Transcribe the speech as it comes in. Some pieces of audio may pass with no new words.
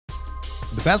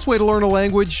The best way to learn a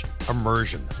language?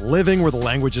 Immersion. Living where the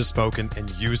language is spoken and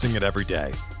using it every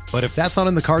day. But if that's not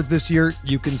in the cards this year,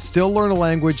 you can still learn a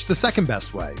language the second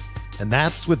best way, and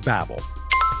that's with Babbel.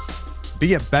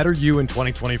 Be a better you in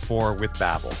 2024 with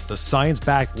Babbel, the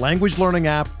science-backed language learning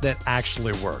app that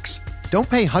actually works. Don't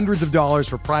pay hundreds of dollars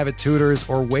for private tutors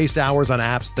or waste hours on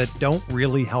apps that don't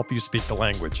really help you speak the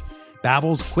language.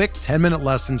 Babbel's quick 10-minute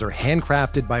lessons are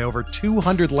handcrafted by over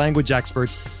 200 language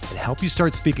experts and help you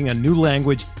start speaking a new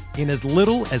language in as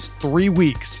little as 3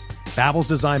 weeks. Babbel's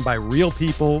designed by real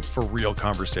people for real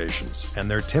conversations,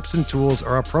 and their tips and tools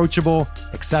are approachable,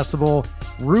 accessible,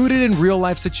 rooted in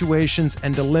real-life situations,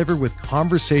 and delivered with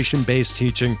conversation-based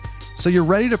teaching, so you're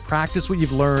ready to practice what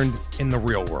you've learned in the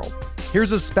real world.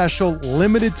 Here's a special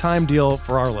limited-time deal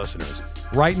for our listeners.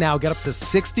 Right now, get up to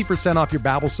 60% off your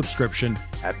Babbel subscription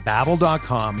at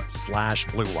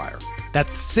babbel.com/Blue Wire.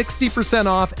 That's 60%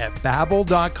 off at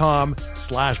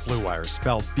babbel.com/Blue Wire,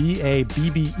 spelled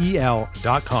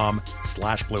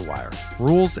BABBEL.com/Blue Wire.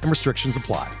 Rules and restrictions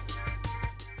apply.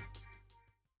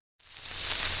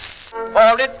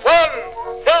 For it's 1,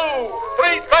 2,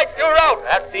 3 strikes, you're out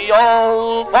at the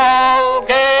old ball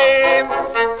game.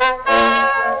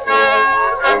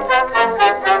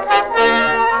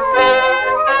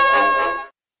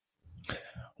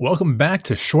 Welcome back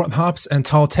to Short Hops and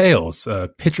Tall Tales,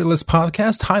 a pictureless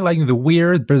podcast highlighting the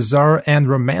weird, bizarre, and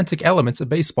romantic elements of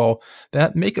baseball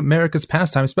that make America's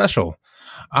pastime special.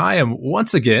 I am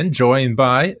once again joined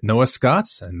by Noah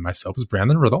Scotts and myself is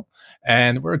Brandon Riddle,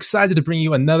 and we're excited to bring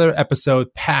you another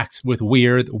episode packed with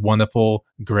weird, wonderful,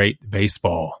 great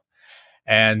baseball.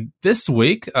 And this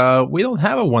week, we don't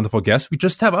have a wonderful guest, we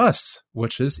just have us,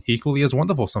 which is equally as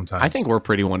wonderful sometimes. I think we're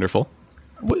pretty wonderful.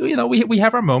 We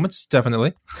have our moments,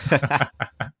 definitely. All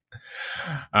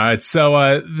right,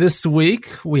 so this week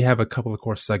we have a couple of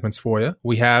course segments for you.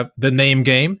 We have the name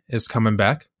game is coming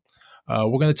back.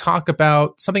 We're going to talk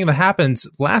about something that happened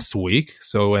last week.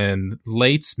 So in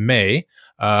late May,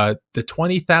 the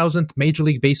 20,000th Major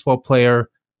League Baseball player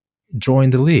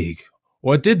joined the league.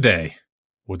 Or did they?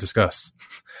 We'll discuss.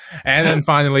 And then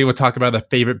finally, we'll talk about the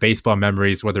favorite baseball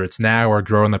memories, whether it's now or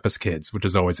growing up as kids, which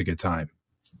is always a good time.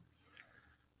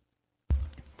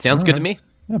 Sounds good to me.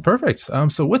 Yeah, perfect.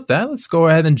 So with that, let's go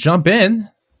ahead and jump in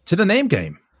to the name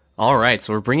game. All right,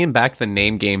 so we're bringing back the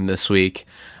name game this week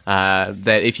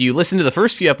that if you listen to the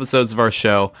first few episodes of our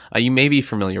show, you may be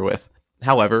familiar with.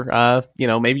 However,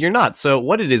 maybe you're not. So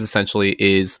what it is essentially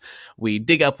is we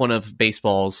dig up one of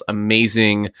baseball's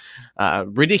amazing,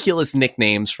 ridiculous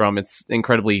nicknames from its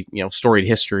incredibly, storied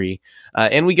history,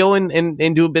 and we go in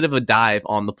and do a bit of a dive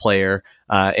on the player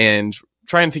and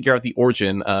try and figure out the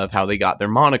origin of how they got their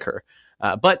moniker.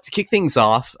 But to kick things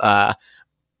off, I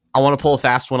want to pull a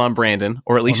fast one on Brandon,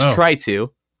 or at least try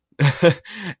to.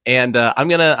 And I'm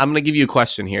gonna give you a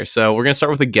question here. So we're gonna start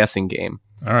with a guessing game.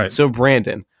 All right. So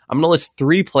Brandon, I'm gonna list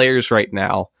 3 players right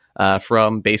now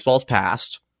from baseball's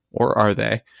past, or are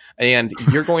they? And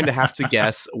you're going to have to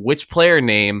guess which player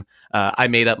name I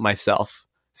made up myself.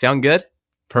 Sound good?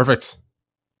 Perfect.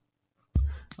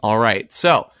 All right.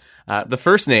 So the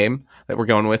first name that we're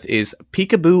going with is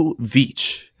Peekaboo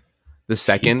Veach. The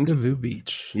second, Peekaboo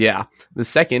Veach. Yeah. The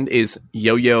second is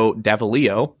Yo-Yo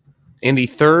Davalillo. And the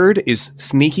third is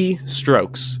Sneaky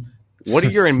Strokes. What are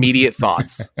your immediate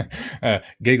thoughts?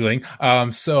 Giggling.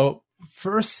 So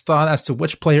first thought as to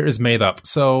which player is made up.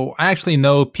 So I actually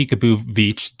know Peekaboo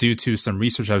Veach due to some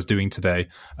research I was doing today.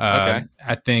 Okay.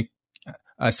 I think,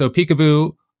 so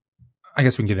Peekaboo, I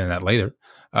guess we can get into that later.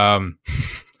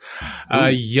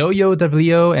 Yo-Yo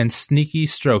Davalillo and Sneaky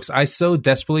Strokes. I so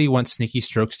desperately want Sneaky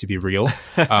Strokes to be real.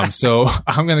 So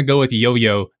I'm going to go with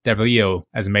Yo-Yo Davalillo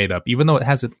as made up, even though it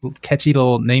has a catchy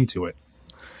little name to it.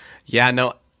 Yeah,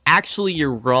 no, actually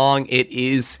you're wrong. It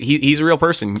is, he's a real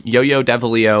person. Yo-Yo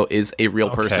Davalillo is a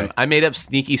real person. I made up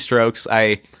Sneaky Strokes.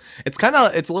 It's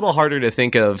a little harder to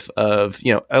think of, a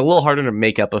little harder to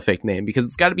make up a fake name because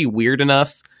it's got to be weird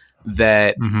enough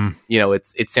that,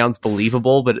 it sounds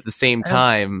believable, but at the same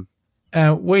time.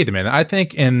 Wait a minute. I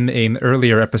think in an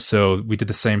earlier episode, we did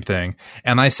the same thing.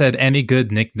 And I said any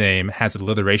good nickname has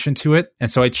alliteration to it.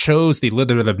 And so I chose the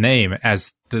alliterative name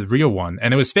as the real one.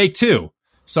 And it was fake too.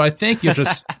 So I think you're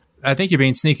just, I think you're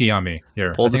being sneaky on me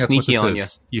here. Pulled the sneaky on you.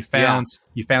 You found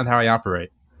how I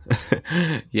operate.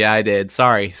 Yeah, I did.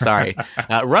 Sorry.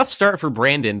 Rough start for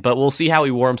Brandon, but we'll see how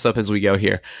he warms up as we go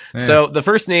here. Yeah. So the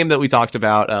first name that we talked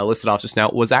about, listed off just now,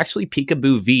 was actually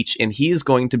Peekaboo Veach, and he is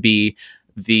going to be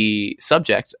the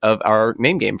subject of our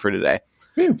name game for today.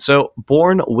 So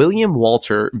born William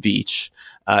Walter Veach,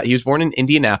 He was born in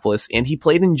Indianapolis, and he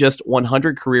played in just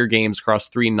 100 career games across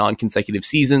 3 non-consecutive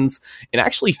seasons, and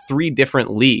actually 3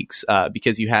 different leagues,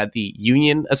 because you had the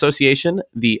Union Association,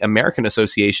 the American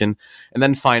Association, and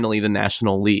then finally the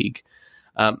National League.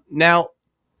 Now,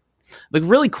 the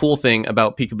really cool thing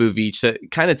about Peekaboo Veach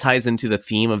that kind of ties into the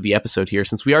theme of the episode here,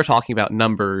 since we are talking about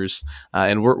numbers,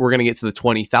 and we're going to get to the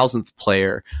 20,000th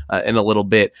player in a little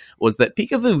bit, was that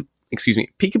Peekaboo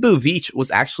Veach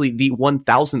was actually the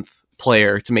 1,000th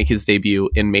player to make his debut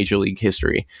in Major League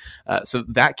history. So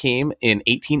that came in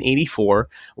 1884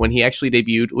 when he actually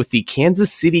debuted with the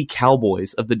Kansas City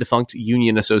Cowboys of the defunct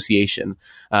Union Association.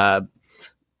 And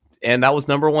that was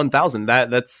number 1,000.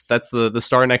 That's the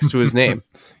star next to his name.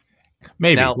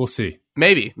 Maybe. Now, we'll see.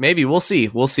 Maybe we'll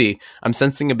see. I'm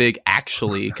sensing a big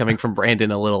actually coming from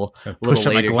Brandon a little Push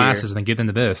up my later glasses here. and get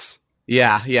into this.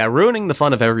 Yeah, ruining the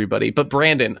fun of everybody. But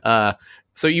Brandon,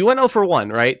 so you went 0 for 1,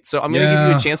 right? So I'm going to give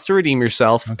you a chance to redeem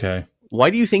yourself. Okay. Why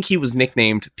do you think he was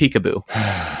nicknamed Peekaboo?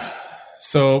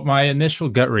 So my initial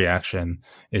gut reaction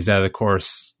is that, of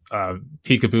course,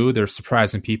 Peekaboo, they're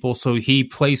surprising people. So he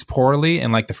plays poorly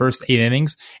in like the first 8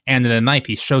 innings, and in the 9th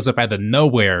he shows up out of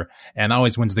nowhere and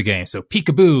always wins the game. So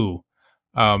Peekaboo.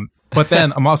 But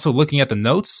then I'm also looking at the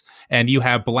notes, and you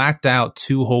have blacked out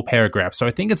 2 whole paragraphs. So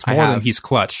I think it's more than he's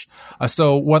clutch.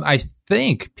 So what I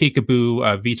think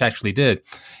Peekaboo Veach actually did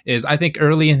is, I think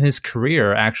early in his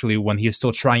career, actually, when he was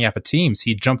still trying out for teams,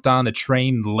 he jumped on the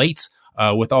train late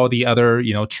with all the other,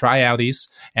 tryouties.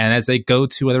 And as they go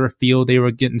to whatever field they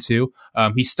were getting to,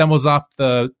 he stumbles off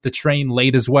the train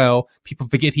late as well. People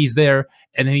forget he's there.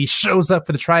 And then he shows up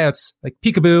for the tryouts like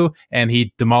Peekaboo, and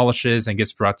he demolishes and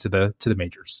gets brought to the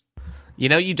majors.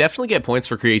 You definitely get points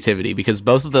for creativity, because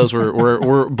both of those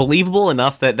were believable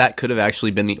enough that could have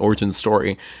actually been the origin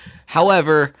story.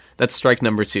 However, that's strike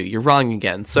number 2. You're wrong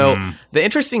again. So the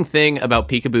interesting thing about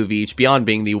Peekaboo Veach, beyond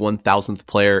being the 1,000th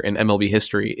player in MLB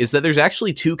history, is that there's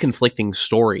actually 2 conflicting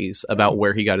stories about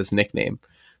where he got his nickname.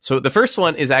 So the first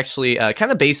one is actually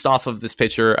kind of based off of this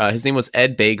pitcher. His name was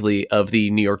Ed Begley of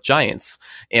the New York Giants.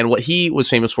 And what he was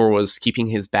famous for was keeping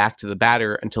his back to the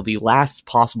batter until the last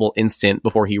possible instant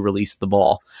before he released the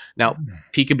ball. Now,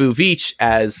 Peekaboo Veach,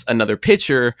 as another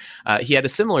pitcher, he had a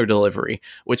similar delivery,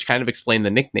 which kind of explained the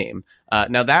nickname.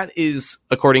 Now, that is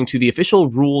according to the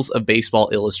official rules of Baseball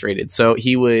Illustrated. So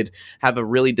he would have a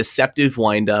really deceptive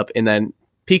windup, and then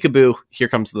Peekaboo, here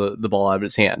comes the ball out of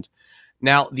his hand.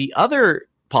 Now, the other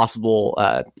possible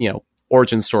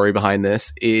origin story behind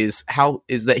this is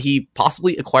that he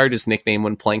possibly acquired his nickname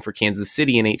when playing for Kansas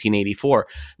City in 1884.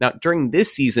 Now, during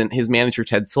this season, his manager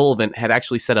Ted Sullivan had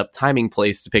actually set up timing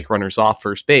plays to pick runners off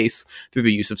first base through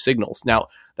the use of signals. Now,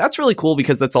 that's really cool,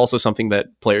 because that's also something that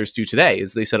players do today,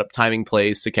 is they set up timing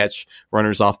plays to catch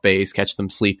runners off base, catch them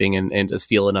sleeping, and to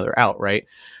steal another out, right?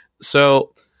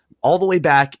 So all the way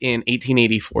back in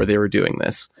 1884, they were doing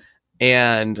this,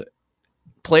 and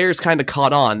players kind of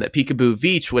caught on that Peekaboo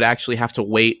Veach would actually have to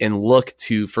wait and look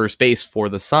to first base for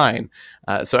the sign.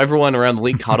 So everyone around the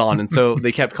league caught on. And so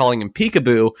they kept calling him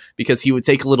Peekaboo, because he would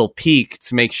take a little peek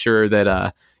to make sure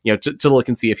that, to look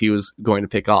and see if he was going to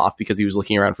pick off, because he was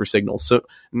looking around for signals. So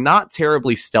not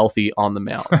terribly stealthy on the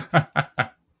mound.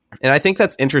 And I think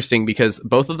that's interesting, because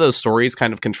both of those stories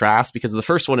kind of contrast, because the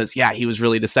first one is, he was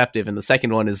really deceptive. And the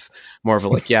second one is more of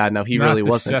a no, he really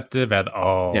wasn't. Not deceptive at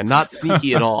all. Yeah, not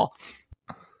sneaky at all.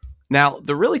 Now,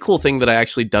 the really cool thing that I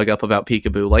actually dug up about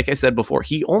Peekaboo, like I said before,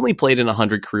 he only played in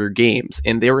 100 career games,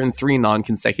 and they were in 3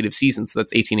 non-consecutive seasons. So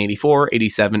that's 1884,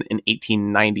 87, and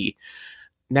 1890.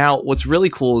 Now, what's really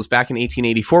cool is back in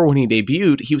 1884, when he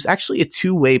debuted, he was actually a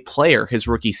 2-way player his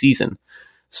rookie season.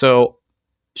 So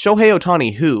Shohei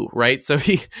Ohtani, right? So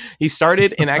he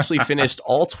started and actually finished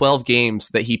all 12 games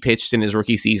that he pitched in his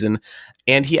rookie season.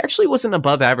 And he actually was an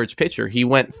above average pitcher. He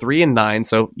went 3-9.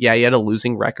 So he had a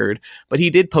losing record, but he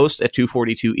did post a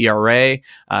 2.42 ERA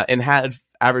and had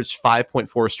averaged 5.4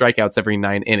 strikeouts every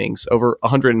 9 innings, over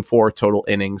 104 total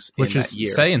innings. Which in is that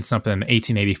year. Saying something in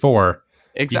 1884.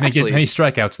 Exactly. You didn't get many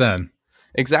strikeouts then.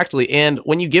 Exactly. And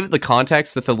when you give it the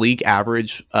context that the league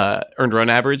average, earned run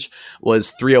average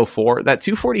was 304, that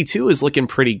 242 is looking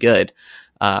pretty good.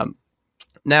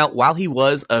 Now, while he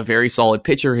was a very solid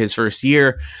pitcher his first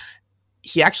year,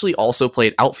 he actually also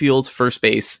played outfield, first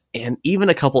base, and even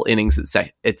a couple innings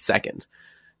at second.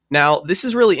 Now, this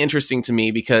is really interesting to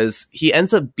me, because he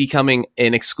ends up becoming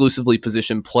an exclusively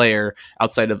position player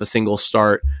outside of a single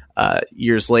start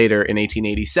years later in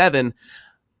 1887.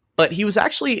 But he was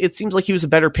actually, it seems like he was a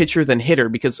better pitcher than hitter,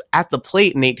 because at the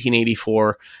plate in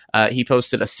 1884, he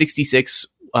posted a 66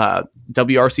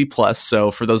 WRC plus. So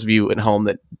for those of you at home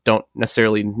that don't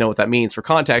necessarily know what that means for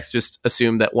context, just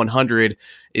assume that 100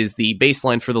 is the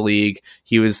baseline for the league.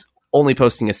 He was only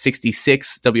posting a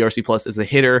 66 WRC plus as a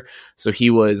hitter, so he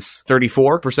was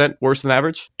 34% worse than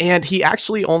average. And he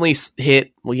actually only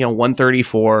hit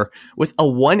 134 with a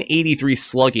 183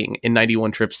 slugging in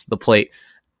 91 trips to the plate.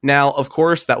 Now, of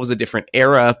course, that was a different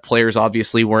era. Players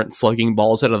obviously weren't slugging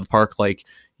balls out of the park like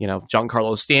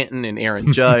Giancarlo Stanton and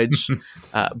Aaron Judge,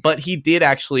 but he did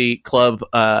actually club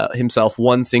himself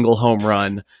one single home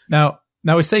run.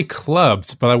 Now we say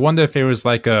clubbed, but I wonder if it was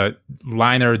like a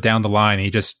liner down the line. He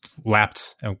just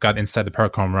lapped and got inside the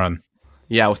park home run.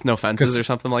 Yeah, with no fences or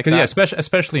something like that. Yeah,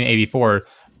 especially in '84,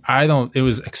 it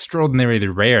was extraordinarily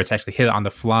rare to actually hit it on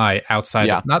the fly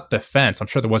outside, not the fence. I'm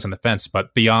sure there wasn't the fence,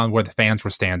 but beyond where the fans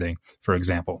were standing, for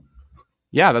example.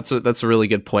 Yeah, that's a really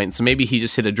good point. So maybe he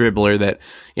just hit a dribbler that,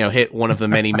 hit one of the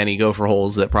many gopher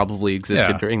holes that probably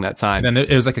existed during that time. And then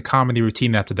it was like a comedy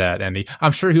routine after that. And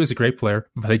I'm sure he was a great player,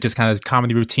 but he just kind of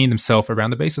comedy routined himself around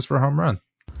the bases for a home run.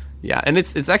 Yeah, and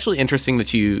it's actually interesting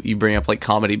that you bring up like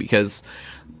comedy because,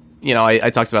 I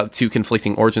talked about two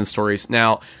conflicting origin stories.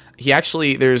 Now, he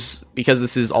actually, because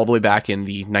this is all the way back in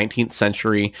the 19th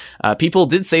century, people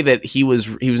did say that he was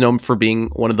known for being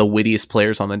one of the wittiest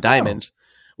players on the diamond.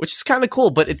 Which is kind of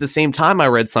cool, but at the same time, I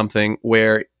read something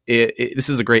where this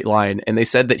is a great line, and they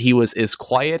said that he was as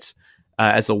quiet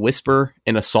as a whisper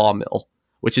in a sawmill,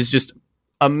 which is just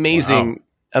amazing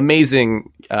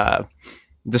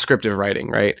descriptive writing,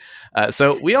 right?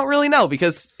 So we don't really know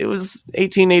because it was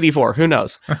 1884. Who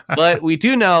knows? But we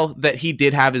do know that he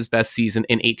did have his best season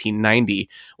in 1890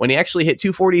 when he actually hit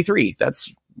 243.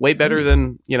 That's way better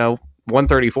than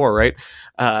 134, right?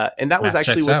 And that was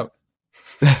actually out.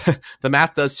 The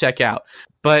math does check out.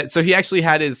 But so he actually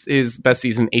had his best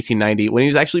season in 1890 when he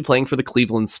was actually playing for the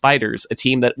Cleveland Spiders, a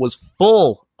team that was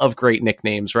full of great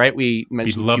nicknames, right? We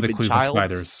mentioned love the Cleveland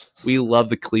Spiders. We love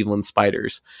the Cleveland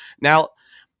Spiders. Now,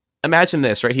 imagine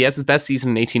this, right? He has his best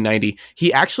season in 1890.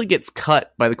 He actually gets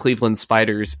cut by the Cleveland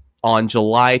Spiders on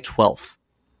July 12th.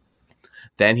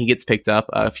 Then he gets picked up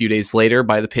a few days later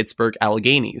by the Pittsburgh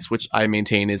Alleghenies, which I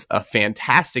maintain is a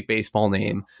fantastic baseball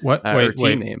name.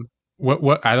 Team name.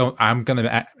 What I'm going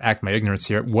to act my ignorance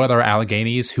here. What are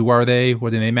Alleghenies? Who are they? What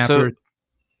are they named after?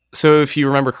 So if you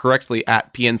remember correctly,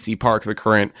 at PNC Park, the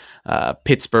current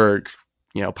Pittsburgh,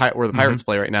 where the Pirates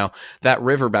play right now, that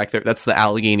river back there, that's the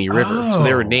Allegheny River. Oh. So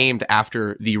they were named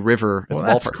after the river at the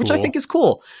ballpark, which I think is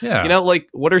cool. Yeah.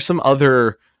 What are some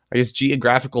other, I guess,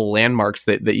 geographical landmarks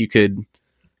that you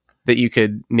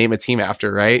could name a team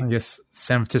after, right? I guess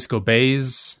San Francisco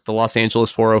Bays. The Los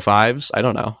Angeles 405s. I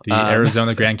don't know. The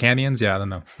Arizona Grand Canyons. Yeah, I don't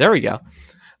know. There we go.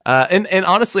 And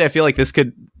honestly, I feel like this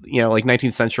could, like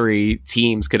 19th century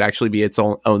teams could actually be its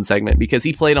own segment because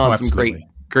he played on some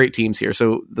great teams here.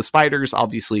 So the Spiders,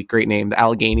 obviously, great name. The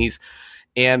Alleghenies.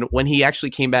 And when he actually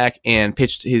came back and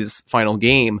pitched his final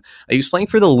game, he was playing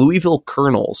for the Louisville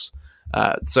Colonels.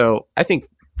 So I think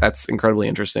that's incredibly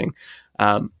interesting.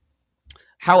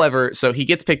 However, so he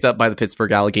gets picked up by the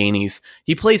Pittsburgh Alleghenies.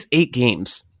 He plays 8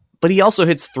 games, but he also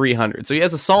hits 300. So he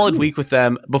has a solid week with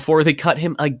them before they cut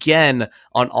him again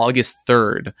on August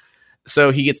 3rd. So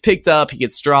he gets picked up, he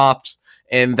gets dropped,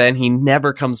 and then he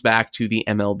never comes back to the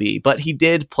MLB. But he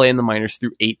did play in the minors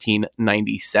through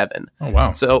 1897. Oh,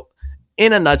 wow. So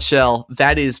in a nutshell,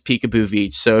 that is Peekaboo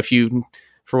Veach. So if you,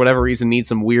 for whatever reason, need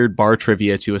some weird bar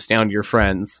trivia to astound your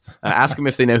friends, ask them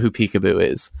if they know who Peekaboo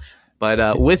is.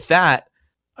 But with that,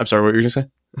 I'm sorry, what were you going to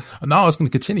say? No, I was going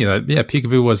to continue that. Yeah,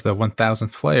 Peekaboo was the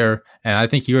 1000th player, and I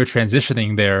think you were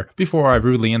transitioning there before I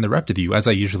rudely interrupted you, as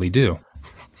I usually do.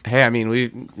 Hey, I mean,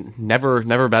 we never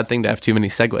a bad thing to have too many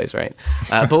segues, right?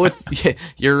 But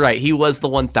you're right. He was the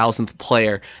 1000th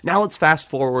player. Now let's fast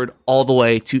forward all the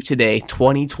way to today,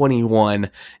 2021,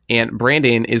 and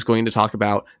Brandon is going to talk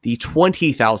about the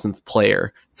 20,000th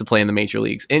player to play in the major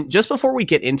leagues. And just before we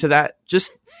get into that,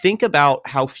 just think about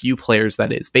how few players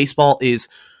that is. Baseball is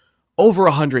over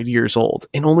 100 years old,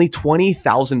 and only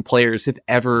 20,000 players have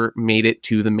ever made it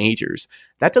to the majors.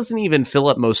 That doesn't even fill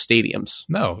up most stadiums.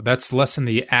 No, that's less than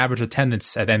the average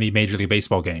attendance at any Major League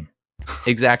Baseball game.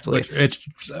 Exactly. It's,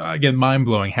 again,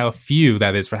 mind-blowing how few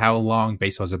that is for how long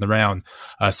baseball's been around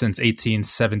since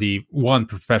 1871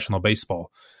 professional baseball.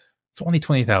 It's only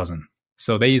 20,000.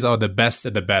 So these are the best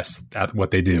of the best at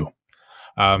what they do.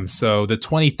 So the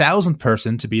 20,000th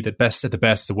person to be the best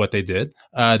at what they did,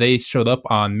 they showed up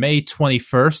on May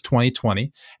 21st,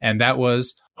 2020, and that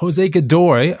was Jose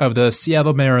Godoy of the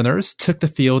Seattle Mariners took the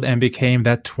field and became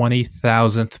that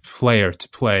 20,000th player to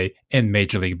play in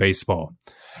Major League Baseball.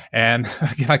 And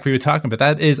like we were talking about,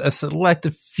 that is a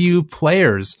selective few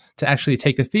players to actually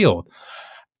take the field.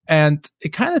 And it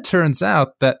kind of turns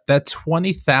out that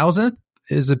 20,000th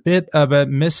is a bit of a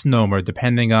misnomer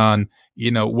depending on,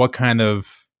 what kind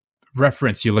of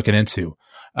reference you're looking into.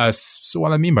 So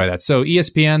what I mean by that, so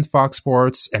ESPN, Fox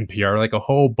Sports, NPR, like a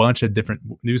whole bunch of different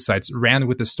news sites ran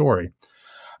with the story,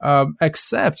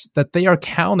 except that they are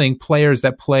counting players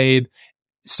that played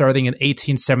starting in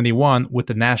 1871 with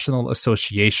the National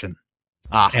Association.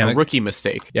 And a rookie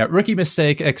mistake. Yeah, rookie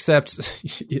mistake, except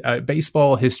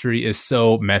baseball history is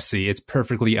so messy. It's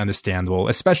perfectly understandable,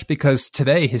 especially because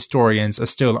today historians are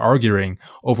still arguing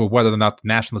over whether or not the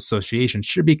National Association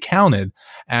should be counted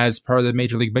as part of the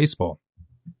Major League Baseball.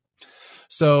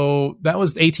 So that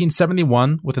was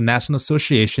 1871 with the National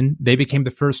Association. They became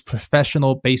the first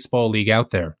professional baseball league out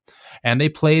there. And they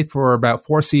played for about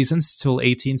 4 seasons till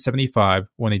 1875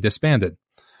 when they disbanded.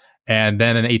 And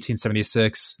then in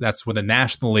 1876, that's when the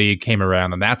National League came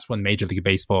around, and that's when Major League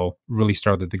Baseball really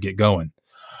started to get going.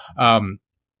 Now,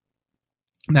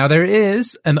 there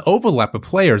is an overlap of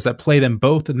players that played in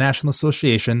both the National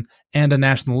Association and the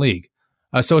National League.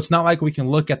 So it's not like we can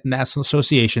look at the National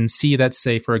Association, see that,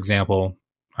 say, for example,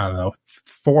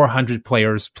 400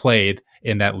 players played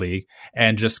in that league,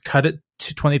 and just cut it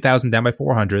to 20,000 down by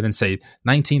 400 and say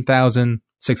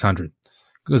 19,600,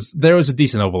 because there was a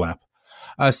decent overlap.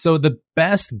 So the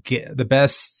best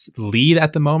lead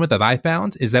at the moment that I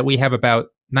found is that we have about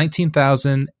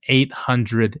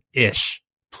 19,800-ish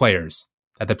players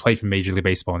that have played for Major League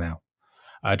Baseball now,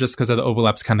 just because of the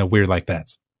overlap's kind of weird like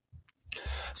that.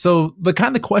 So the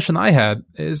kind of question I had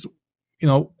is,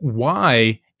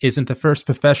 why isn't the first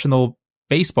professional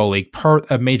baseball league part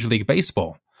of Major League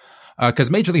Baseball?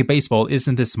 Because Major League Baseball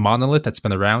isn't this monolith that's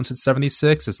been around since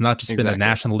 76. It's not just been the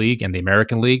National League and the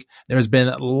American League. There's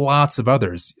been lots of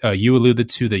others. You alluded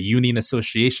to the Union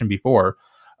Association before.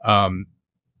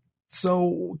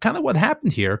 So kind of what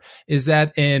happened here is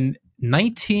that in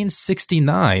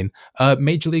 1969,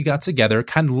 Major League got together,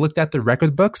 kind of looked at the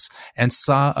record books and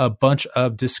saw a bunch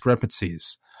of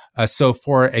discrepancies. So,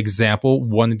 for example,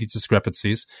 one of these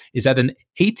discrepancies is that in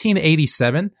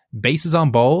 1887, bases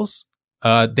on balls,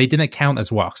 they didn't count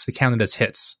as walks; they counted as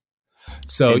hits.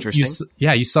 So,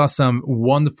 you saw some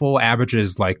wonderful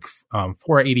averages like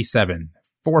 487,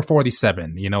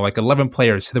 447. Like 11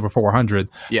 players hit over 400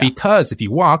 because if you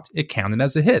walked, it counted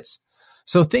as a hit.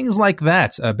 So things like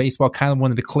that, baseball kind of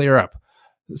wanted to clear up.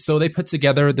 So they put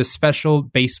together the Special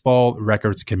Baseball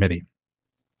Records Committee.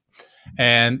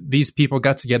 And these people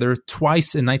got together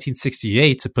twice in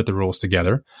 1968 to put the rules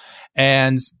together.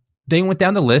 And they went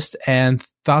down the list and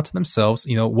thought to themselves,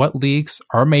 what leagues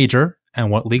are major and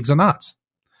what leagues are not.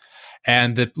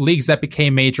 And the leagues that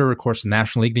became major, of course, the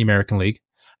National League, the American League,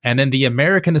 and then the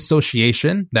American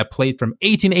Association that played from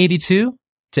 1882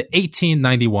 to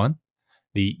 1891.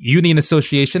 The Union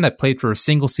Association that played for a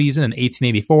single season in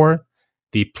 1884,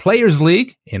 the Players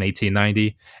League in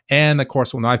 1890, and of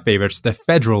course, one of my favorites, the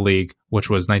Federal League, which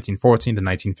was 1914 to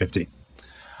 1950.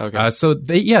 Okay. So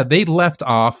they left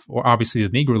off, or obviously the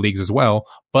Negro Leagues as well,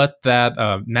 but that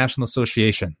National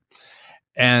Association.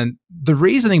 And the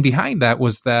reasoning behind that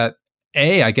was that,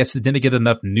 I guess it didn't get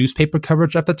enough newspaper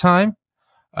coverage at the time.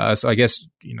 So I guess,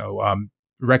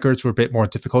 records were a bit more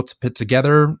difficult to put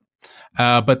together.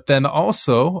 But then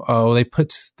also,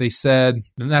 they said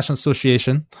the National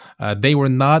Association, they were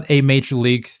not a major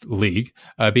league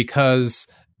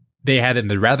because they had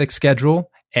an erratic schedule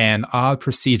and odd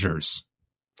procedures.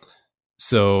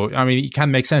 So, I mean, it kind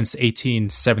of makes sense.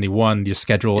 1871, your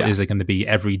schedule isn't going to be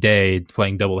every day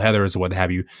playing double headers or what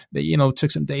have you. They,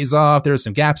 took some days off. There were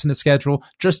some gaps in the schedule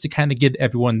just to kind of get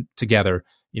everyone together,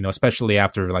 especially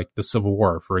after like the Civil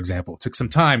War, for example. It took some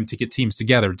time to get teams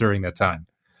together during that time.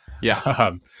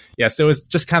 So it's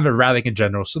just kind of erratic in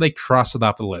general. So they crossed it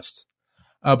off the list.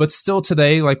 But still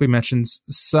today, like we mentioned,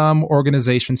 some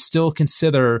organizations still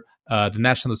consider the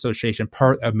National Association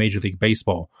part of Major League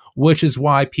Baseball, which is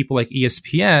why people like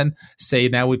ESPN say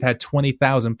now we've had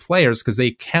 20,000 players because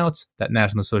they count that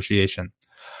National Association.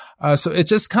 So it's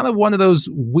just kind of one of those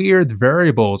weird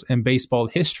variables in baseball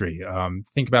history.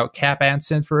 Think about Cap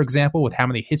Anson, for example, with how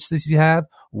many hits does he have?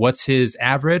 What's his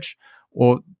average?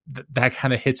 Well, that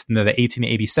kind of hits into the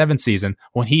 1887 season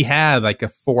when he had like a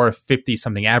 450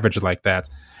 something average like that.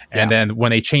 And then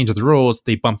when they changed the rules,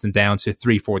 they bumped him down to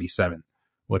 347,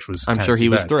 which was I'm sure he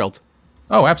was thrilled.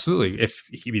 Oh, absolutely. If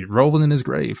he'd be rolling in his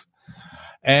grave.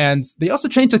 And they also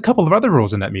changed a couple of other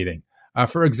rules in that meeting.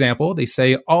 For example, they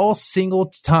say all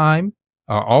time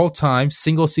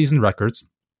single season records.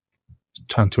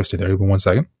 Tongue twister there. Even 1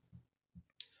 second.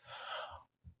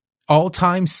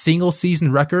 all-time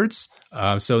single-season records,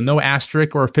 so no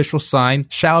asterisk or official sign,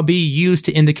 shall be used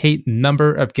to indicate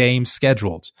number of games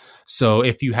scheduled. So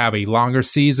if you have a longer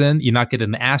season, you're not getting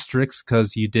an asterisk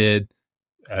because you did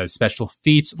special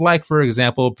feats, like, for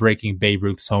example, breaking Babe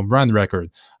Ruth's home run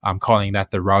record. I'm calling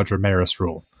that the Roger Maris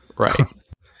rule. Right.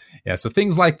 Yeah, so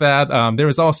things like that. There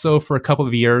was also, for a couple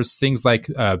of years, things like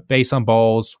base on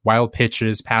balls, wild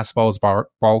pitches, pass balls,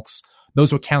 balks.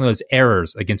 Those were counted as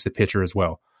errors against the pitcher as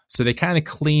well. So they kind of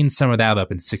cleaned some of that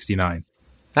up in '69.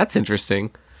 That's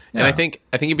interesting. Yeah. And I think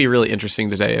it'd be really interesting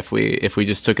today if we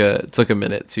just took a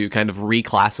minute to kind of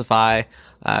reclassify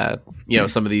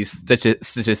some of these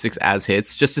statistics as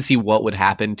hits, just to see what would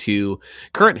happen to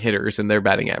current hitters and their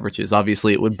batting averages.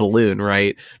 Obviously it would balloon,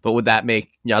 right? But would that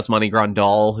make Yasmani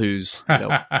Grandal, who's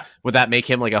would that make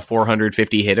him like a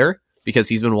 450 hitter because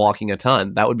he's been walking a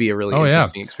ton? That would be a really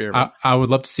interesting experiment. I would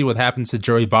love to see what happens to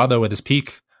Joey Votto at his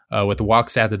peak, with the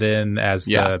walks added in as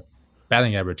the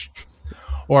batting average.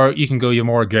 Or you can go even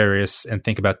more gregarious and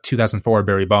think about 2004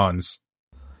 Barry Bonds.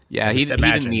 Yeah, he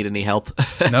didn't need any help.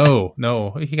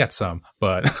 No, he got some,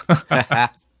 but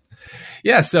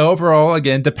yeah. So overall,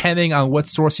 again, depending on what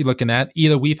source you're looking at,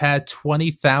 either we've had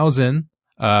 20,000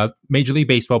 Major League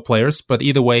Baseball players, but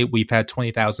either way, we've had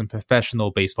 20,000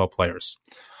 professional baseball players.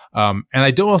 And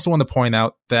I do also want to point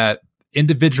out that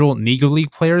individual Negro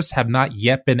League players have not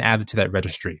yet been added to that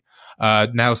registry.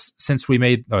 Now, since we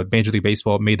made Major League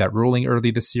Baseball made that ruling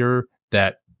early this year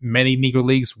that many Negro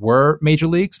Leagues were major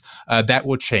leagues, that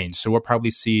will change. So we'll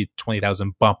probably see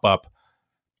 20,000 bump up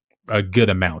a good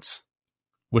amount,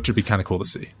 which would be kind of cool to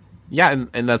see. Yeah,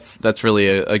 and that's really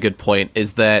a good point,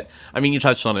 is that, I mean, you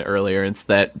touched on it earlier, it's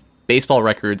that baseball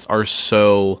records are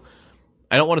so,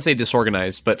 I don't want to say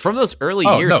disorganized, but from those early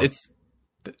years,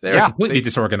 they're completely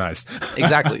disorganized.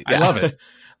 Exactly. I love it.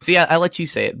 See, I let you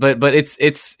say it, but it's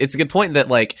a good point that,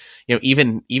 like,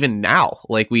 even now,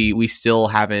 like we still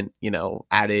haven't,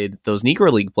 added those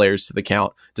Negro League players to the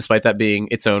count, despite that being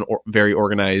its own very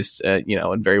organized,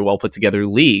 and very well put together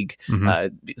league.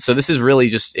 Mm-hmm. So this is really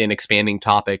just an expanding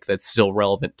topic that's still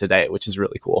relevant today, which is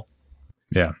really cool.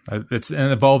 Yeah, it's an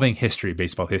evolving history,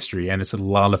 baseball history, and it's a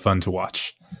lot of fun to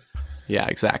watch. Yeah,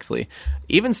 exactly.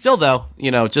 Even still, though,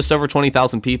 just over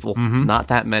 20,000 people, not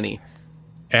that many.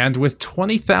 And with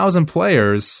 20,000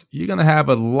 players, you're going to have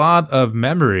a lot of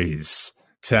memories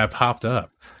to have popped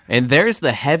up. And there's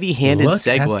the heavy-handed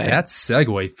segue. At that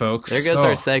segue, folks. There goes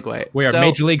our segue. We are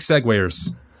Major League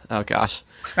Segwayers. Oh, gosh.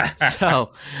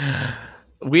 So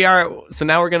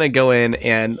now we're going to go in,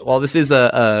 and while this is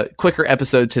a quicker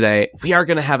episode today, we are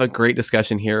going to have a great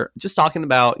discussion here, just talking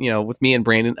about, with me and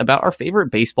Brandon, about our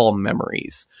favorite baseball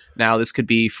memories. Now, this could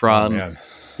be from,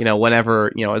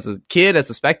 whenever, as a kid, as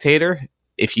a spectator,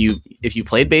 if you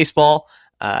played baseball,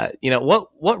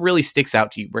 what really sticks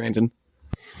out to you, Brandon?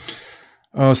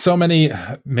 Oh, so many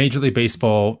Major League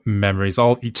Baseball memories,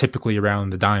 all typically around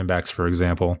the Diamondbacks, for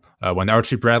example. When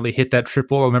Archie Bradley hit that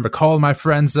triple, I remember calling my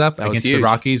friends up against the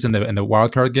Rockies in the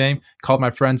wild card game. Called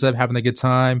my friends up, having a good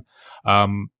time.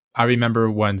 I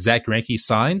remember when Zach Greinke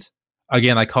signed.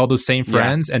 Again, I called those same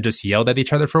friends and just yelled at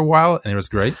each other for a while, and it was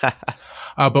great.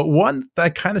 But one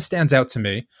that kind of stands out to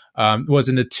me was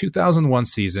in the 2001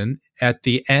 season at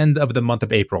the end of the month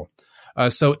of April.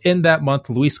 So in that month,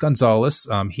 Luis Gonzalez,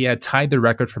 he had tied the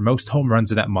record for most home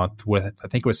runs in that month with, I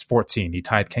think it was 14. He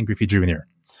tied Ken Griffey Jr.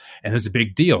 And it was a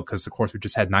big deal because, of course, we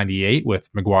just had 98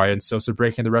 with McGwire and Sosa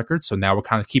breaking the record. So now we're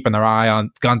kind of keeping our eye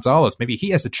on Gonzalez. Maybe he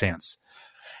has a chance.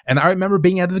 And I remember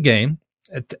being at the game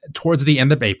towards the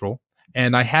end of April,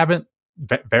 and I haven't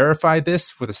verified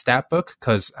this with a stat book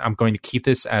because I'm going to keep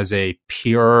this as a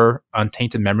pure,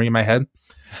 untainted memory in my head.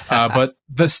 But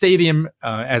the stadium,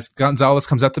 as Gonzalez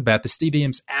comes up to bat, the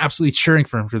stadium's absolutely cheering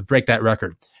for him to break that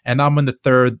record. And I'm on the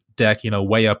third deck,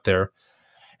 way up there.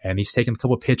 And he's taking a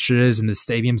couple of pitches, and the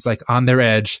stadium's like on their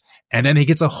edge. And then he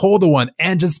gets a hold of one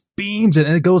and just beams it,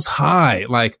 and it goes high.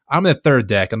 Like, I'm in the third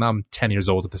deck, and I'm 10 years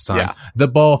old at this time. Yeah. The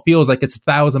ball feels like it's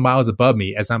 1,000 miles above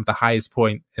me as I'm at the highest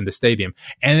point in the stadium.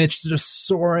 And it's just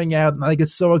soaring out, and I get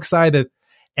so excited.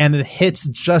 And it hits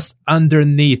just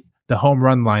underneath the home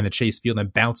run line at Chase Field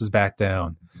and bounces back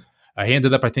down. I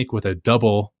ended up, I think, with a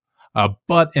double.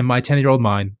 But in my 10-year-old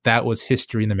mind, that was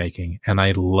history in the making, and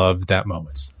I loved that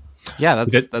moment. Yeah,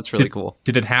 that's really cool.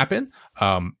 Did it happen?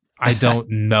 I don't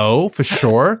know for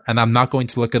sure, and I'm not going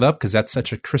to look it up because that's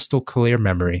such a crystal clear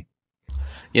memory.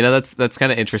 That's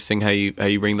kind of interesting how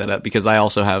you bring that up, because I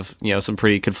also have some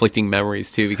pretty conflicting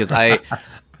memories too. Because I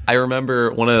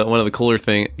remember one of the cooler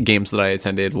games that I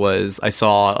attended was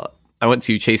I went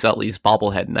to Chase Utley's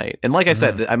bobblehead night, and like I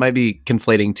said, I might be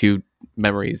conflating two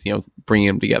memories, bringing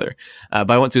them together.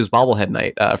 But I went to his bobblehead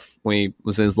night when he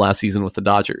was in his last season with the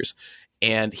Dodgers,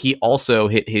 and he also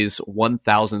hit his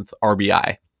 1,000th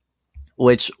RBI,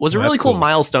 which was a really cool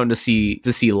milestone to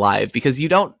see live, because you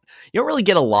don't really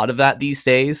get a lot of that these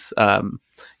days.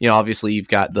 Obviously you've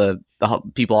got the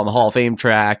people on the Hall of Fame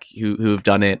track who have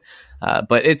done it.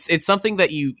 But it's something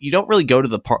that you don't really go to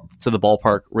the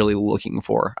ballpark really looking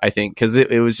for, I think, because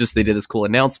it was just, they did this cool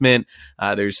announcement.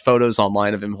 There's photos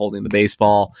online of him holding the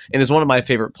baseball, and is one of my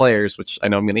favorite players, which I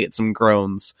know I'm going to get some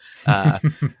groans.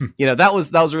 That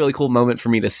was a really cool moment for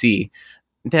me to see.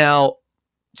 Now,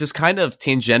 just kind of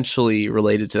tangentially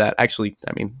related to that, actually,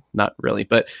 I mean, not really,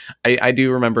 but I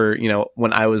do remember,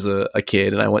 when I was a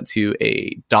kid and I went to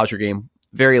a Dodger game,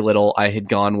 very little. I had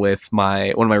gone with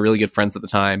one of my really good friends at the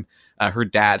time. Her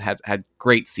dad had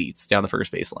great seats down the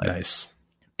first baseline. Nice.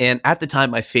 And at the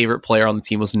time, my favorite player on the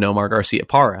team was Nomar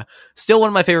Garciaparra. Still one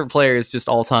of my favorite players, just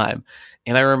all time.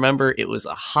 And I remember it was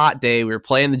a hot day. We were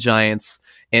playing the Giants,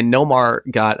 and Nomar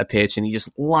got a pitch, and he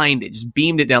just lined it, just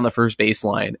beamed it down the first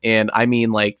baseline. And I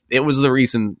mean, like, it was the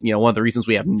reason, one of the reasons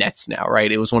we have nets now,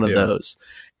 right? It was one of those.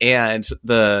 And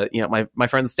my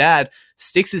friend's dad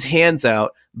sticks his hands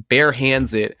out, bare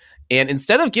hands it, and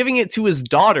instead of giving it to his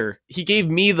daughter, he gave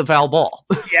me the foul ball.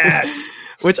 Yes.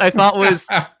 Which I thought was,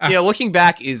 looking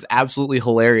back, is absolutely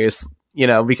hilarious,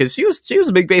 because she was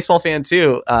a big baseball fan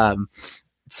too.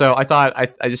 So I thought,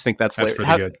 I just think that's pretty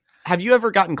good. Have you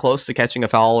ever gotten close to catching a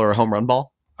foul or a home run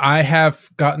ball? I have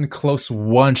gotten close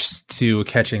once to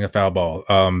catching a foul ball.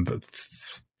 I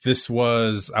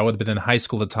would have been in high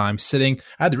school at the time,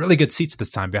 I had really good seats at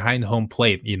this time behind home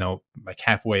plate, like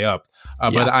halfway up.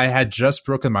 But I had just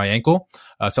broken my ankle.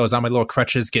 So I was on my little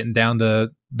crutches getting down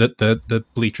the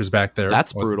bleachers back there.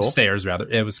 That's brutal. Stairs, rather.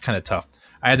 It was kind of tough.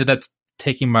 I ended up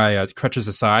taking my crutches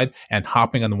aside and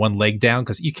hopping on one leg down,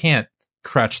 because you can't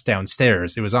crutch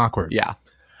downstairs. It was awkward. Yeah.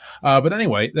 But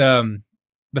anyway,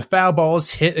 the foul ball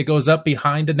is hit. It goes up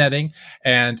behind the netting,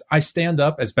 and I stand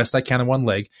up as best I can on one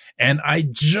leg, and I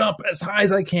jump as high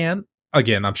as I can.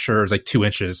 Again, I'm sure it was like 2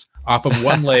 inches off of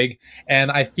one leg,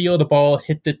 and I feel the ball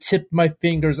hit the tip of my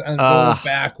fingers and roll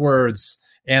backwards,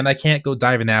 and I can't go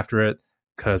diving after it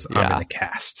because I'm in a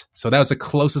cast. So that was the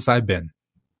closest I've been.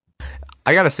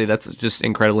 I gotta say, that's just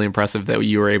incredibly impressive that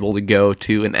you were able to go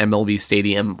to an MLB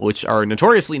stadium, which are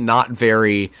notoriously not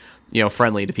very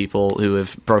friendly to people who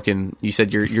have broken, you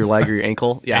said your leg or your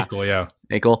ankle? Yeah.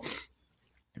 Ankle.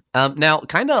 Now,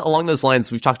 kind of along those lines,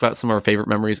 we've talked about some of our favorite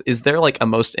memories. Is there like a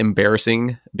most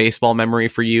embarrassing baseball memory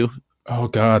for you? Oh,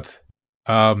 God.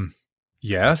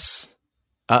 Yes.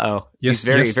 Uh-oh. Yes.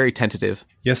 He's very tentative.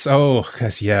 Yes. Oh,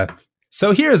 because, yeah.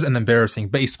 So here's an embarrassing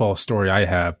baseball story I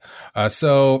have.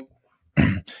 So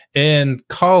in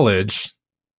college,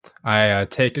 I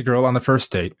take a girl on the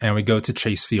first date, and we go to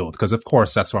Chase Field because, of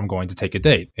course, that's where I'm going to take a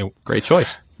date. Great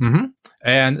choice. Mm-hmm.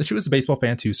 And she was a baseball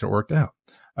fan too, so it worked out.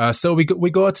 So we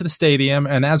go out to the stadium,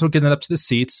 and as we're getting up to the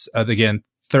seats, again,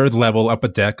 third level up a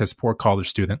deck as poor college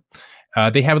student,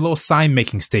 they have a little sign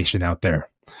making station out there,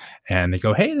 and they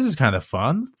go, "Hey, this is kind of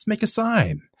fun. Let's make a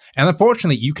sign." And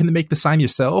unfortunately, you can make the sign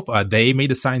yourself. They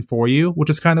made a sign for you, which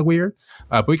is kind of weird.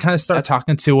 But we kind of started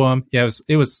talking to them. Yeah,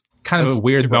 it was kind of a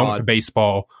weird moment for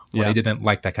baseball when they didn't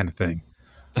like that kind of thing.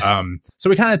 So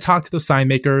we kind of talked to those sign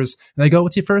makers, and they go,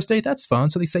 "What's your first date?" "That's fun."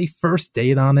 So they say first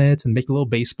date on it and make a little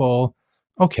baseball.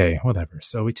 Okay, whatever.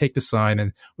 So we take the sign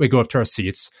and we go up to our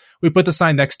seats. We put the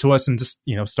sign next to us and just,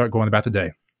 start going about the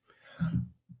day.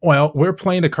 Well, we're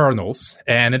playing the Cardinals,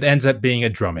 and it ends up being a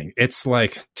drumming. It's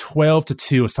like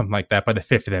 12-2 or something like that by the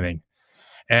fifth inning.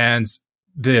 And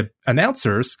the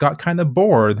announcers got kind of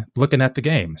bored looking at the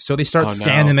game. So they start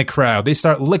scanning the crowd. They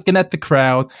start looking at the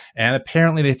crowd, and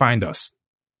apparently they find us.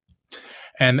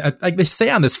 And they stay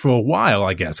on this for a while,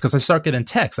 I guess, because I start getting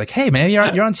texts like, "Hey, man, you're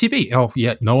on TV." "Oh,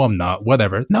 yeah, no, I'm not.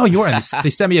 Whatever." "No, you are." And they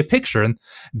send me a picture, and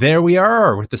there we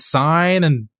are with the sign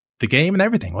and the game and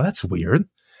everything. Well, that's weird.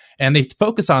 And they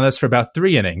focus on us for about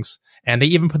 3 innings, and they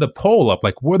even put a poll up,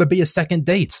 like, will there be a second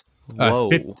date?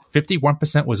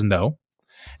 51% was no.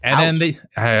 And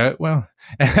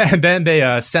then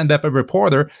they send up a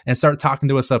reporter and start talking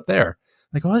to us up there.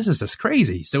 Like, "Oh, this is just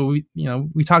crazy." So we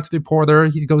talked to the reporter.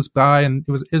 He goes by, and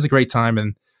it was a great time.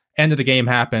 And end of the game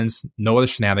happens. No other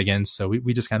shenanigans. So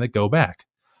we just kind of go back.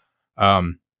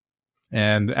 And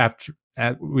after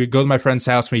we go to my friend's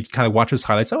house, we kind of watch his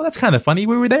highlights. "Oh, that's kind of funny.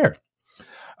 We were there."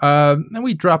 Then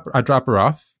I drop her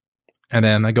off, and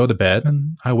then I go to bed,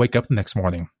 and I wake up the next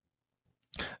morning.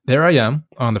 There I am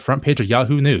on the front page of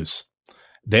Yahoo News.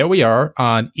 There we are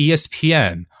on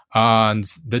ESPN, on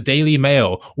the Daily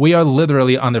Mail. We are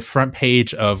literally on the front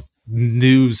page of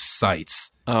news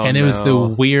sites. And it was the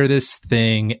weirdest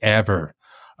thing ever.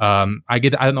 I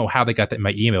don't know how they got that in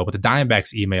my email, but the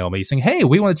Diamondbacks emailed me saying, "Hey,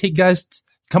 we want to take you guys,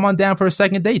 come on down for a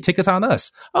second date. Tickets on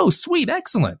us." Oh, sweet.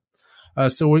 Excellent.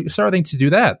 So we're starting to do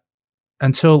that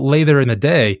until later in the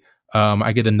day.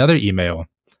 I get another email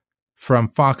from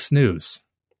Fox News.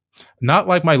 Not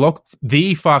like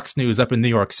the Fox News up in New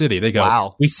York City. They go,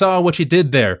 "Wow, we saw what you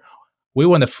did there. We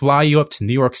want to fly you up to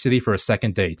New York City for a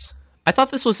second date." I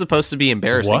thought this was supposed to be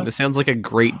embarrassing. What? This sounds like a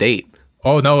great date.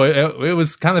 Oh, no, it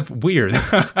was kind of weird.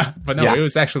 But no, it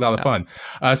was actually a lot of fun.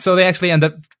 So they actually end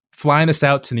up flying us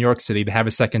out to New York City to have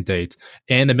a second date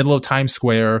in the middle of Times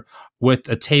Square with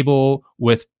a table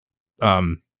with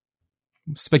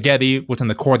spaghetti with an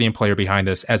accordion player behind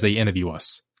us as they interview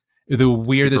us. The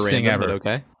weirdest thing ever.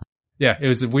 Okay. Yeah, it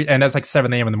was weird. And that's like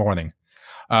 7 a.m. in the morning.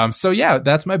 So yeah,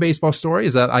 that's my baseball story,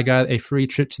 is that I got a free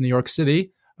trip to New York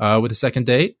City with a second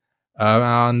date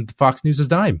on Fox News'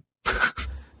 dime.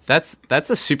 That's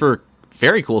a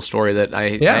very cool story that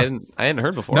I hadn't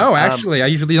heard before. No, actually, I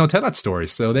usually don't tell that story.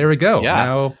 So there we go. Yeah.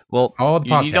 Now, well,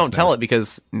 you don't tell it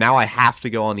because now I have to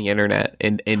go on the internet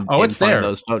and it's find there.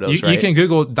 Those photos. You can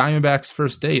Google Diamondbacks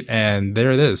first date, and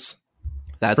there it is.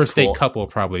 That's first cool. date couple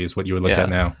probably is what you would look at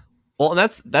now. Well, and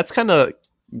that's kind of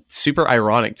super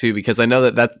ironic too, because I know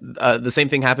that the same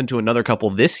thing happened to another couple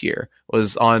this year.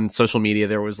 Was on social media.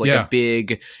 There was a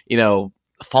big,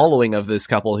 following of this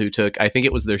couple who took, I think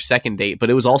it was their second date, but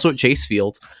it was also at Chase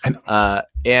Field.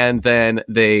 And then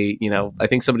they, I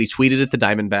think somebody tweeted at the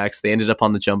Diamondbacks. They ended up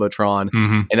on the Jumbotron,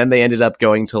 and then they ended up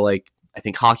going to I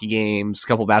think hockey games, a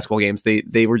couple basketball games.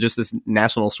 They were just this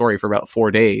national story for about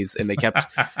 4 days, and they kept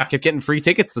getting free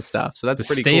tickets to stuff. So that's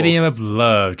pretty cool. The Stadium of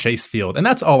Love, Chase Field, and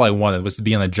that's all I wanted, was to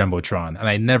be on a Jumbotron, and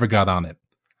I never got on it.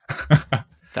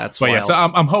 That's wild. Yeah. So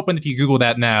I'm hoping if you Google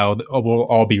that now, we'll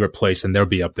all be replaced and they'll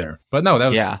be up there. But no,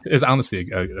 it was honestly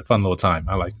a fun little time.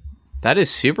 I liked it. That is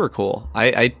super cool.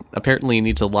 I apparently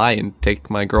need to lie and take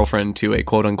my girlfriend to a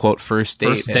quote unquote first date.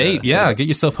 First date, get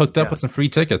yourself hooked up with some free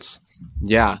tickets.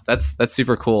 Yeah, that's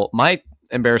super cool. My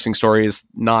embarrassing story is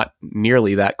not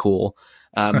nearly that cool.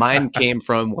 Mine came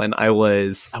from when I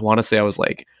want to say I was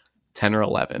like 10 or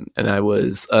 11, and I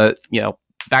was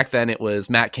back then it was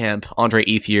Matt Kemp, Andre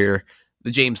Ethier, the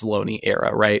James Loney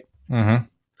era, right? Mm-hmm.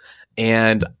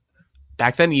 And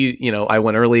back then, I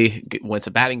went early, went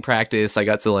to batting practice. I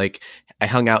got to I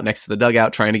hung out next to the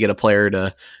dugout trying to get a player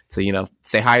to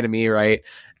say hi to me, right?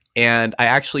 And I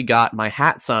actually got my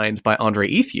hat signed by Andre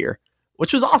Ethier,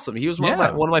 which was awesome. He was one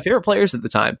of my favorite players at the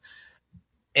time.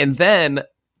 And then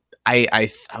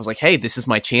I was like, hey, this is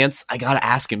my chance. I gotta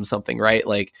ask him something, right?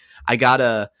 Like I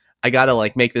gotta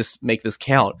make this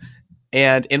count.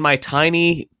 And in my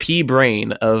tiny pea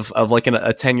brain of like a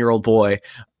 10-year-old boy,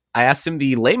 I asked him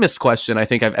the lamest question I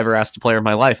think I've ever asked a player in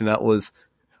my life, and that was,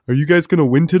 "Are you guys gonna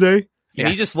win today?" And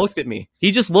he just looked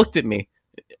at me.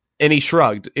 And he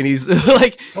shrugged, and he's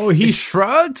like, "Oh, he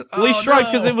shrugged." Well, he shrugged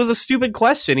because it was a stupid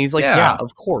question. He's like, "Yeah,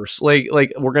 of course." Like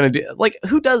we're gonna do. Like,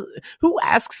 who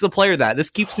asks a player that? This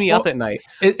keeps me up at night.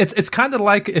 It's kind of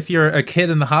like if you're a kid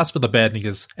in the hospital bed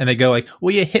and they go like,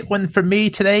 "Will you hit one for me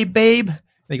today, babe?"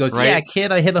 And he goes, right? "Yeah,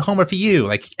 kid, I hit a homer for you."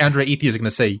 Like Andre Ethier is going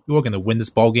to say, "You're going to win this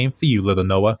ball game for you, little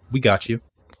Noah. We got you."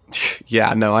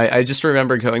 Yeah, no, I just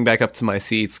remember going back up to my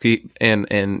seats and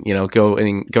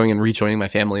going and rejoining my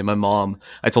family and my mom.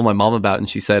 I told my mom about it, and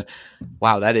she said,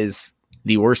 "Wow, that is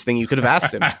the worst thing you could have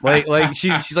asked him." like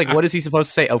she's like, "What is he supposed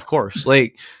to say?" Of course,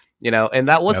 and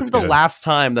that wasn't the last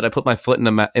time that I put my foot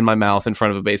in my mouth in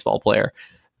front of a baseball player.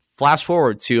 Flash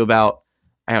forward to about,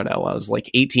 I don't know, I was like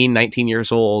 18, 19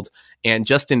 years old. And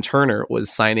Justin Turner was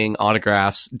signing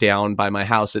autographs down by my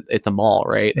house at the mall,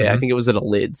 right? Mm-hmm. I think it was at a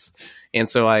Lids. And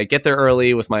so I get there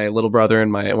early with my little brother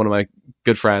and one of my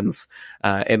good friends,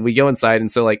 and we go inside. And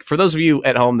so, for those of you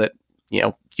at home that,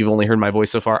 you've only heard my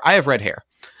voice so far, I have red hair.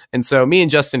 And so me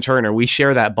and Justin Turner, we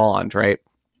share that bond, right?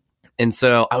 And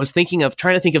so I was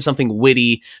trying to think of something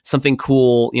witty, something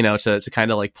cool, to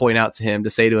kind of point out to him,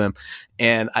 to say to him.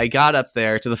 And I got up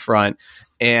there to the front,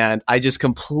 and I just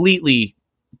completely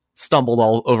stumbled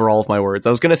all over all of my words.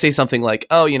 I was going to say something like,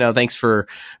 "Oh, thanks for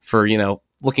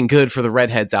looking good for the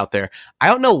redheads out there." I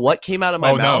don't know what came out of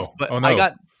my mouth, but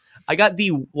I got the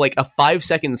a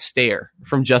 5-second stare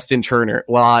from Justin Turner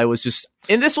while I was just,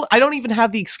 and this, I don't even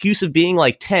have the excuse of being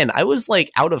 10. I was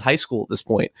out of high school at this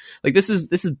point. This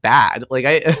is bad.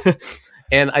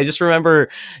 And I just remember,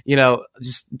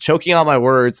 just choking on my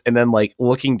words and then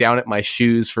looking down at my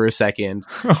shoes for a second.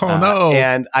 Oh no.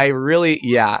 And I really,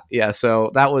 yeah.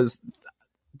 So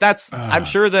that's, I'm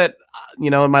sure that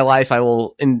in my life, I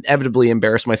will inevitably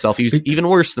embarrass myself even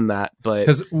worse than that. But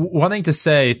because wanting to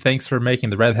say thanks for making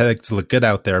the redheads look good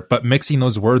out there, but mixing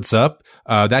those words up,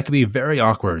 that could be very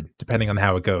awkward depending on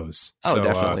how it goes. Oh, so,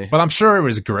 definitely. But I'm sure it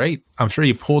was great. I'm sure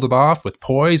you pulled it off with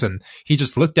poise, and he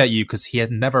just looked at you because he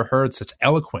had never heard such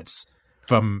eloquence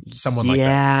from someone like that.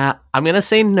 Yeah, I'm gonna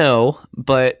say no,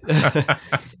 but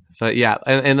but yeah,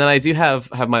 and then I do have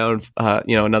my own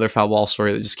another foul ball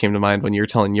story that just came to mind when you were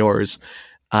telling yours,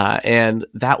 and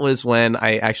that was when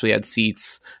I actually had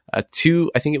seats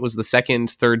to, I think it was the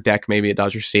second, third deck maybe at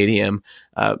Dodger Stadium,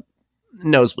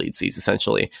 nosebleed seats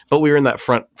essentially, but we were in that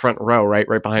front row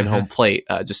right behind home plate,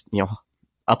 just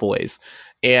up a ways,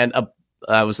 and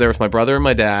I was there with my brother and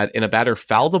my dad, and a batter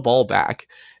fouled a ball back.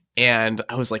 And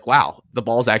I was like, wow, the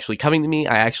ball's actually coming to me.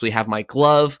 I actually have my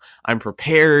glove. I'm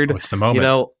prepared. Oh, it's the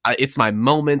moment. It's my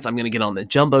moment. I'm going to get on the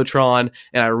Jumbotron.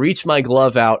 And I reach my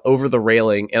glove out over the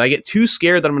railing. And I get too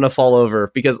scared that I'm going to fall over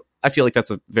because I feel like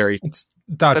that's a very... It's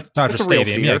Dodger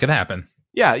Stadium. Yeah, it can happen.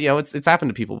 Yeah, it's happened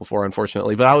to people before,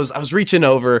 unfortunately. But I was reaching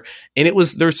over, and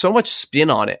there's so much spin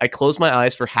on it. I closed my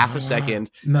eyes for half a second,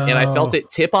 and I felt it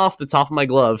tip off the top of my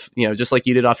glove, just like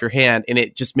you did off your hand, and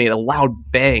it just made a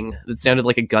loud bang that sounded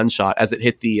like a gunshot as it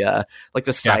hit the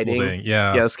the siding,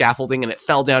 the scaffolding, and it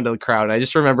fell down to the crowd. And I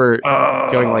just remember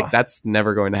going like, "That's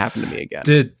never going to happen to me again."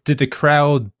 Did the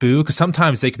crowd boo? Because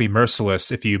sometimes they can be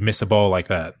merciless if you miss a ball like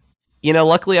that.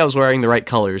 Luckily I was wearing the right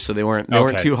colors, so they weren't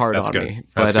too hard on good. me.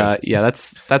 But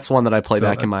that's one that I play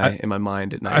back in my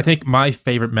mind at night. I think my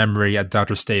favorite memory at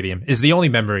Dodger Stadium is the only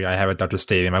memory I have at Dodger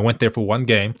Stadium. I went there for one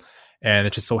game, and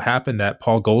it just so happened that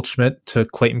Paul Goldschmidt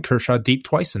took Clayton Kershaw deep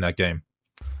twice in that game.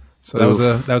 So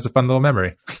that was a fun little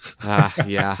memory.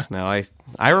 I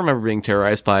remember being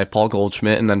terrorized by Paul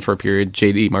Goldschmidt, and then for a period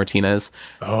JD Martinez.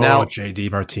 JD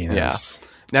Martinez. Yeah.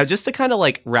 Now, just to kind of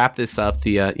wrap this up,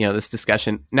 this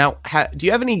discussion. Now, do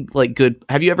you have any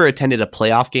have you ever attended a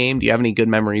playoff game? Do you have any good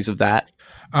memories of that?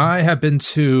 I have been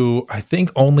to, I think,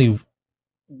 only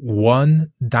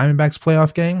one Diamondbacks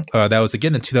playoff game. That was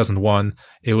again in 2001.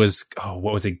 It was,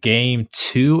 Game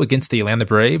 2 against the Atlanta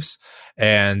Braves,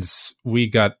 and we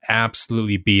got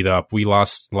absolutely beat up. We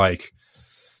lost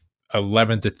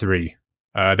 11-3.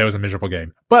 That was a miserable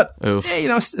game, but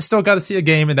still got to see a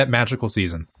game in that magical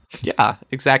season. Yeah,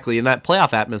 exactly. And that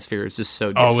playoff atmosphere is just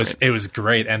so different. It was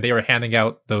great. And they were handing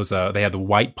out those, they had the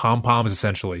white pom-poms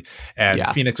essentially. And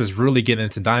Phoenix was really getting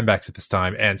into Diamondbacks at this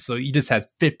time. And so you just had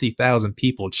 50,000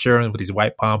 people cheering with these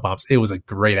white pom-poms. It was a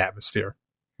great atmosphere.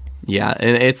 Yeah.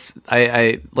 And it's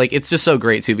just so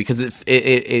great too, because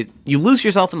it you lose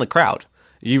yourself in the crowd.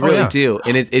 You really do.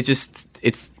 And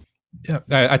it's yeah,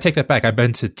 I take that back. I've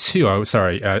been to two. I was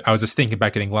just thinking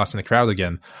about getting lost in the crowd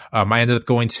again. I ended up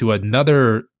going to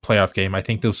another playoff game. I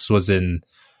think this was in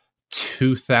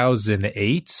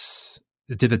 2008.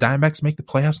 Did the Diamondbacks make the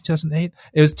playoffs in 2008?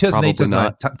 It was 2008,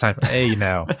 2009. Time for A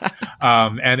now.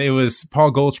 And it was Paul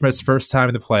Goldschmidt's first time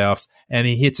in the playoffs, and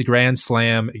he hits a grand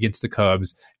slam against the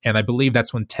Cubs. And I believe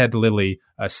that's when Ted Lilly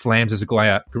slams his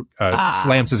glove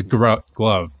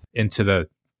into the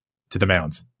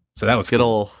mound. So that was good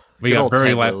old. We got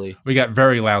very loud. We got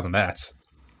very loud on that.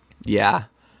 Yeah,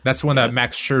 that's when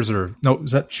Max Scherzer. No,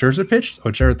 was that Scherzer pitched? Oh,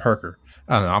 Jared Parker.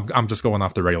 I don't know. I'm just going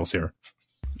off the rails here.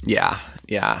 Yeah.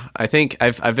 I think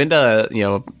I've been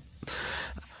to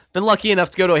been lucky enough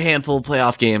to go to a handful of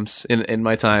playoff games in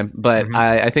my time, but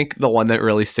I think the one that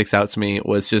really sticks out to me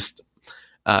was just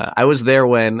I was there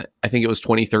when I think it was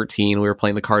 2013. We were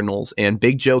playing the Cardinals, and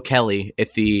Big Joe Kelly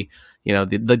at the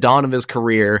dawn of his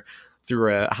career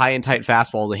threw a high and tight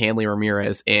fastball to Hanley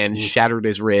Ramirez and shattered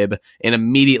his rib. And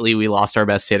immediately we lost our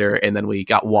best hitter, and then we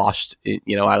got washed,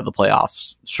 out of the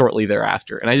playoffs shortly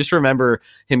thereafter. And I just remember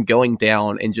him going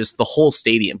down, and just the whole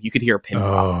stadium, you could hear a pin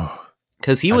drop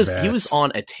because he was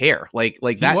on a tear.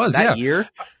 That year.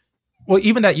 Well,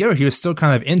 even that year, he was still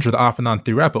kind of injured off and on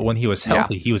throughout. But when he was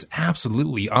healthy, he was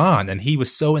absolutely on, and he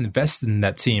was so invested in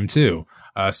that team too.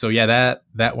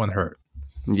 That one hurt.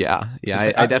 Yeah.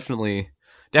 I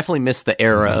definitely missed the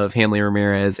era of Hanley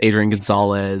Ramirez, Adrian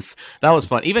Gonzalez. That was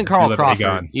fun. Even Carl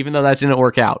Crawford, even though that didn't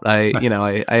work out, I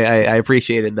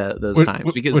appreciated those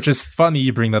times. Which is funny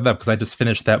you bring that up, because I just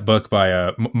finished that book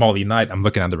by Molly Knight. I'm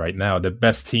looking at it right now. The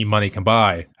Best Team Money Can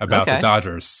Buy, about the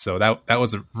Dodgers. So that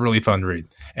was a really fun read.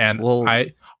 And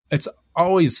it's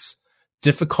always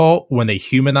difficult when they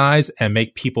humanize and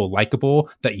make people likable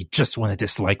that you just want to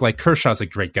dislike. Like Kershaw's a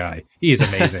great guy. He is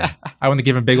amazing. I want to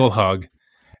give him a big old hug,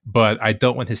 but I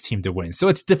don't want his team to win. So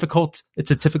it's difficult.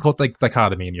 It's a difficult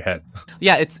dichotomy in your head.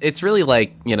 Yeah, it's really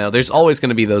there's always going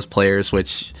to be those players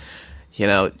which,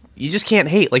 you just can't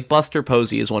hate. Like Buster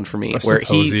Posey is one for me, Buster where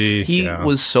Posey, he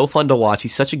was so fun to watch.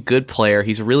 He's such a good player.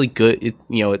 He's really good.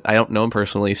 I don't know him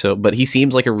personally, but he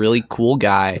seems like a really cool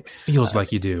guy. Feels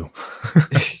like you do.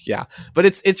 Yeah, but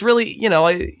it's really,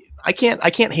 I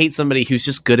can't hate somebody who's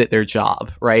just good at their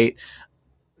job, right?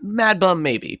 Mad Bum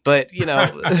maybe, but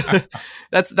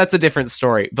that's a different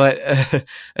story. But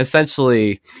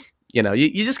essentially, you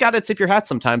just got to tip your hat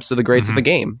sometimes to the greats of the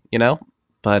game,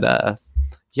 But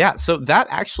yeah, so that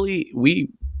actually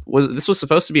this was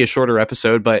supposed to be a shorter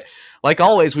episode, but like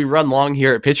always, we run long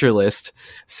here at Pitcher List.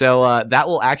 So that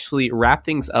will actually wrap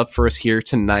things up for us here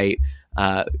tonight.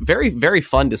 Very, very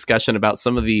fun discussion about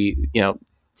some of the,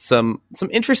 some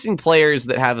interesting players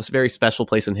that have a very special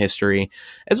place in history,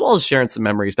 as well as sharing some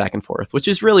memories back and forth, which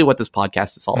is really what this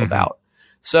podcast is all about.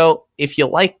 So if you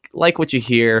like what you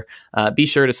hear, be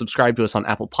sure to subscribe to us on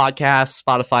Apple Podcasts,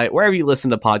 Spotify, wherever you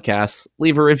listen to podcasts.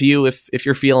 Leave a review if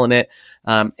you're feeling it.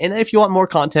 And then if you want more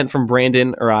content from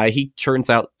Brandon or he churns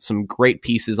out some great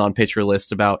pieces on Pitcher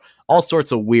List about all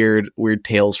sorts of weird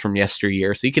tales from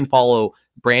yesteryear. So you can follow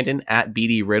Brandon at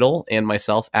BD Riddle and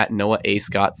myself at Noah A.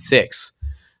 Scott 6.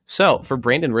 So for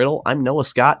Brandon Riddle, I'm Noah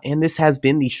Scott, and this has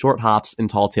been the Short Hops and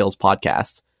Tall Tales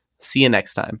podcast. See you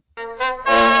next time.